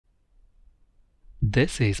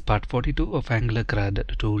This is part 42 of Angular CRUD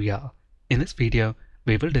tutorial. In this video,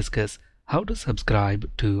 we will discuss how to subscribe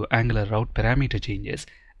to Angular route parameter changes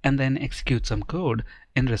and then execute some code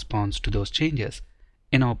in response to those changes.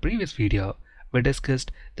 In our previous video, we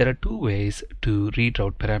discussed there are two ways to read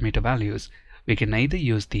route parameter values. We can either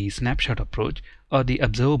use the snapshot approach or the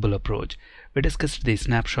observable approach. We discussed the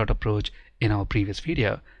snapshot approach in our previous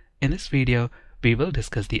video. In this video, we will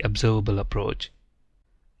discuss the observable approach.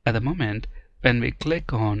 At the moment, when we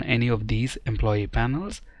click on any of these employee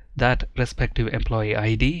panels, that respective employee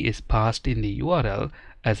ID is passed in the URL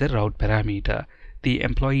as a route parameter. The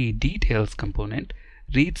employee details component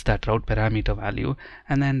reads that route parameter value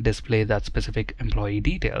and then display that specific employee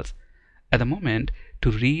details. At the moment,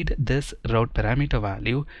 to read this route parameter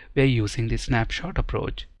value, we are using the snapshot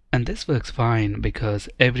approach. And this works fine because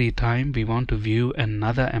every time we want to view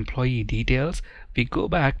another employee details, we go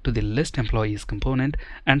back to the ListEmployees component,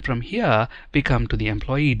 and from here we come to the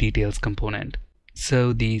employee details component.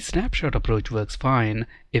 So the snapshot approach works fine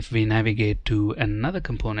if we navigate to another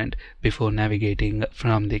component before navigating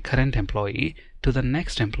from the current employee to the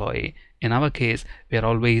next employee. In our case, we are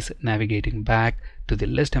always navigating back to the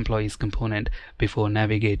ListEmployees component before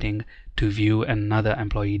navigating to view another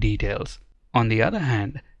employee details. On the other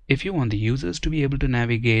hand, if you want the users to be able to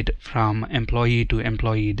navigate from employee to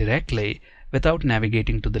employee directly without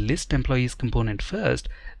navigating to the ListEmployees component first,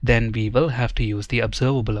 then we will have to use the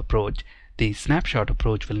observable approach. The snapshot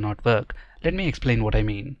approach will not work. Let me explain what I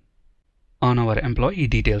mean. On our employee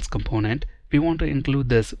details component, we want to include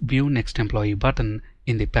this View Next Employee button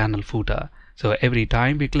in the panel footer. So every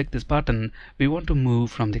time we click this button, we want to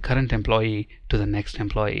move from the current employee to the next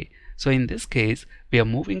employee. So in this case, we are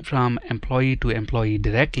moving from employee to employee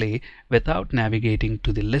directly without navigating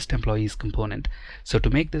to the ListEmployees component. So to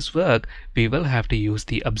make this work, we will have to use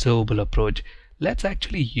the observable approach. Let's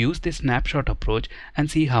actually use the snapshot approach and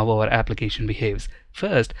see how our application behaves.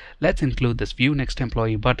 First, let's include this View Next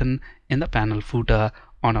Employee button in the panel footer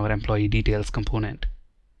on our employee details component.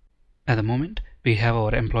 At the moment, we have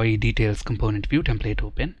our employee details component view template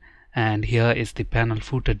open, and here is the panel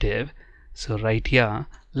footer div. So right here,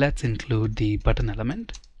 let's include the button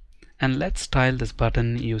element, and let's style this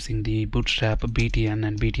button using the Bootstrap btn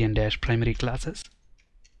and btn-primary classes.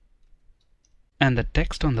 And the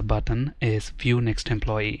text on the button is View Next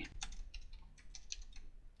Employee.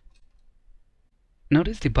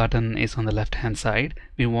 Notice the button is on the left hand side.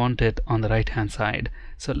 We want it on the right hand side.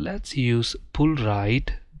 So let's use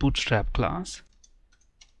pullRight Bootstrap class.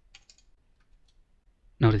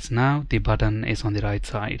 Notice now the button is on the right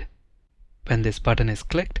side. When this button is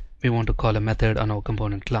clicked, we want to call a method on our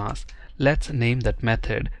component class. Let's name that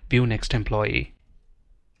method View Next Employee.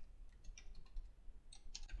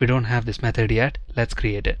 We don't have this method yet. Let's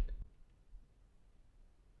create it.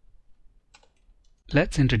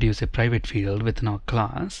 Let's introduce a private field within our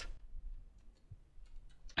class.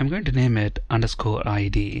 I'm going to name it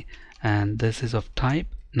 _ID, and this is of type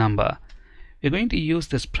number. We're going to use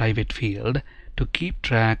this private field to keep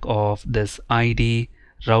track of this ID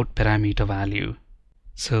route parameter value.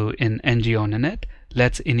 So in ng-on-init,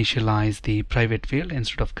 let's initialize the private field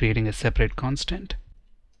instead of creating a separate constant,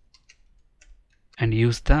 and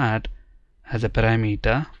use that as a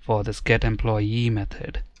parameter for this getEmployee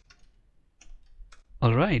method.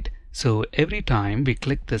 Alright, so every time we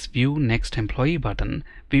click this View Next Employee button,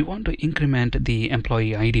 we want to increment the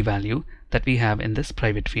employee ID value that we have in this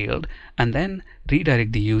private field and then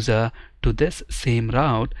redirect the user to this same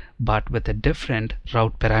route but with a different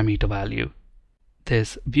route parameter value.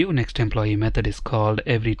 This View Next Employee method is called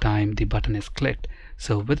every time the button is clicked.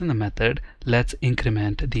 So within the method, let's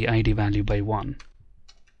increment the ID value by 1.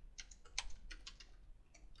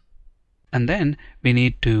 And then we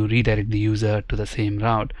need to redirect the user to the same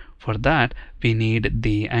route. For that, we need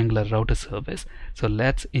the Angular router service. So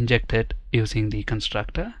let's inject it using the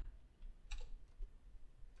constructor.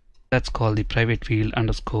 Let's call the private field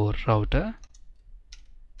 _router.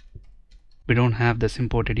 We don't have this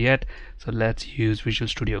imported yet, so let's use Visual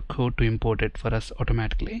Studio Code to import it for us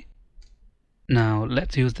automatically. Now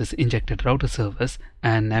let's use this injected router service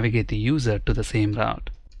and navigate the user to the same route.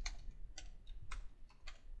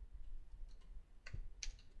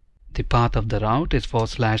 The path of the route is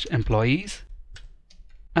 /employees,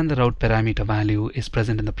 and the route parameter value is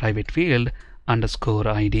present in the private field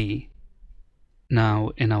 _ID.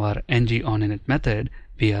 Now in our ng-on-init method,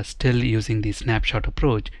 we are still using the snapshot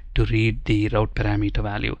approach to read the route parameter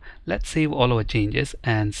value. Let's save all our changes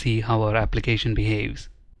and see how our application behaves.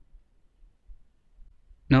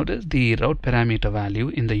 Notice the route parameter value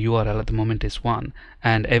in the URL at the moment is 1,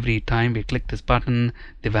 and every time we click this button,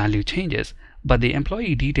 the value changes. but the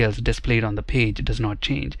employee details displayed on the page does not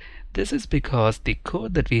change. This is because the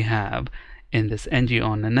code that we have in this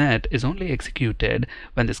ng-on-init is only executed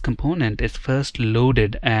when this component is first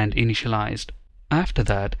loaded and initialized. After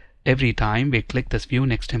that, every time we click this View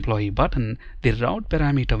Next Employee button, the route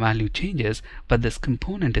parameter value changes, but this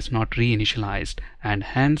component is not reinitialized, and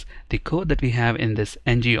hence the code that we have in this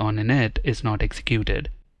ng-on-init is not executed.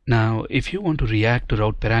 Now, if you want to react to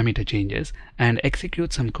route parameter changes and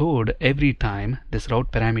execute some code every time this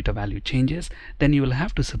route parameter value changes, then you will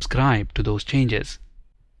have to subscribe to those changes.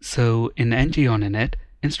 So in ng-on-init,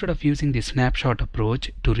 instead of using the snapshot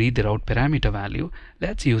approach to read the route parameter value,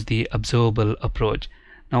 let's use the observable approach.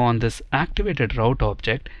 Now on this activated route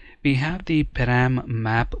object, we have the param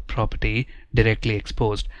map property directly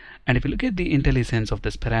exposed. And if you look at the IntelliSense of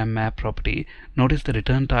this param map property, notice the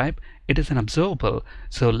return type, it is an observable.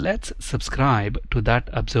 So let's subscribe to that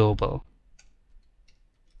observable.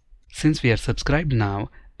 Since we are subscribed now,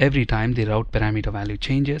 every time the route parameter value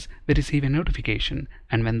changes, we receive a notification.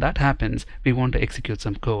 And when that happens, we want to execute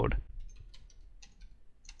some code.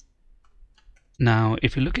 Now,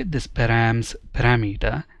 if you look at this params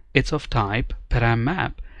parameter, it's of type param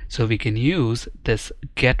map. So we can use this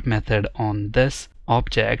get method on this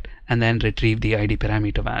object and then retrieve the ID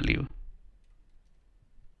parameter value.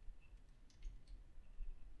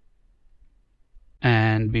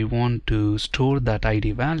 And we want to store that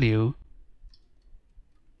ID value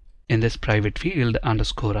in this private field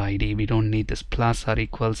underscore ID. We don't need this plus or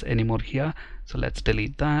equals anymore here. So let's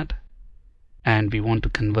delete that. And we want to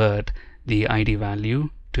convert the ID value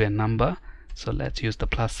to a number. So let's use the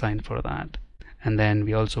plus sign for that. And then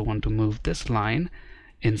we also want to move this line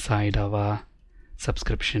inside our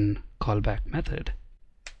subscription callback method.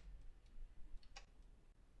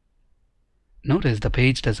 Notice the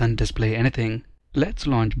page doesn't display anything. Let's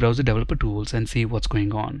launch Browser Developer Tools and see what's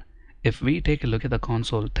going on. If we take a look at the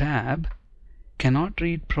console tab, cannot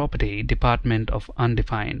read property department of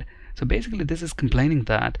undefined. So basically this is complaining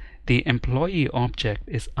that the employee object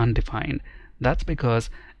is undefined. That's because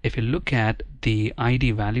if you look at the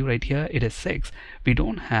ID value right here, it is 6. We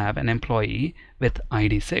don't have an employee with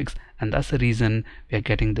ID 6, and that's the reason we are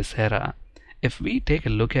getting this error. If we take a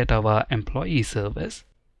look at our employee service,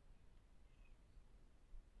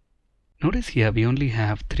 notice here we only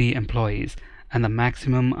have 3 employees and the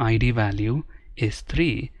maximum ID value is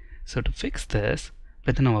 3. So to fix this,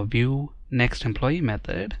 within our View Next Employee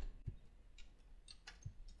method,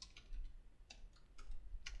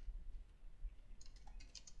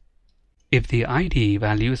 if the ID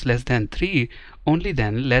value is less than 3, only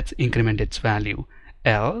then let's increment its value.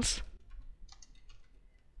 Else,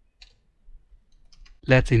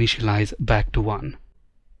 let's initialize back to 1.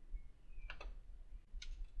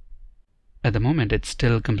 At the moment, it's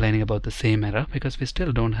still complaining about the same error because we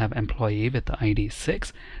still don't have employee with the ID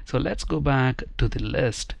 6. So let's go back to the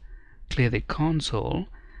list, clear the console,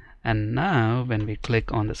 and now when we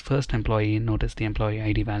click on this first employee, notice the employee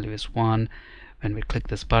ID value is 1. When we click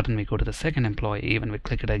this button, we go to the second employee. When we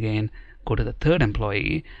click it again, go to the third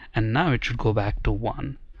employee, and now it should go back to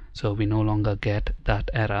 1. So we no longer get that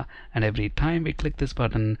error, and every time we click this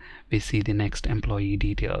button, we see the next employee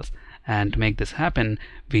details. And to make this happen,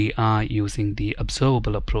 we are using the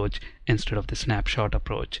observable approach instead of the snapshot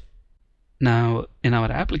approach. Now, in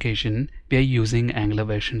our application, we are using Angular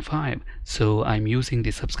version 5. So I'm using the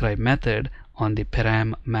subscribe method on the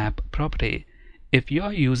param map property. If you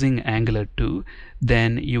are using Angular 2,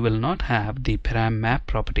 then you will not have the param map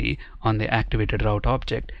property on the activated route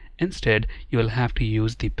object. Instead, you will have to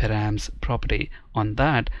use the params property on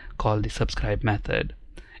that called the subscribe method.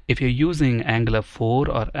 If you're using Angular 4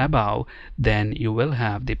 or above, then you will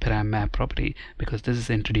have the param map property because this is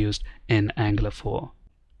introduced in Angular 4.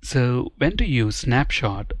 So when to use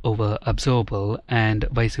snapshot over observable and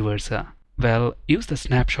vice versa? Well, use the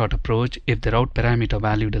snapshot approach if the route parameter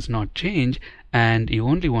value does not change and you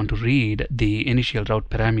only want to read the initial route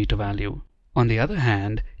parameter value. On the other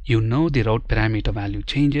hand, you know the route parameter value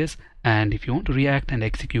changes, and if you want to react and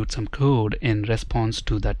execute some code in response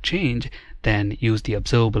to that change, then use the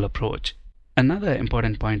observable approach. Another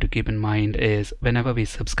important point to keep in mind is whenever we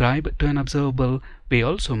subscribe to an observable, we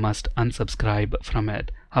also must unsubscribe from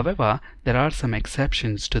it. However, there are some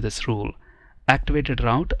exceptions to this rule. Activated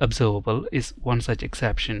route observable is one such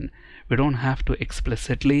exception. We don't have to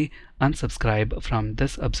explicitly unsubscribe from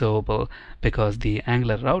this observable because the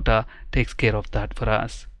Angular router takes care of that for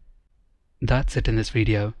us. That's it in this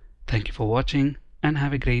video. Thank you for watching and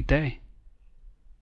have a great day.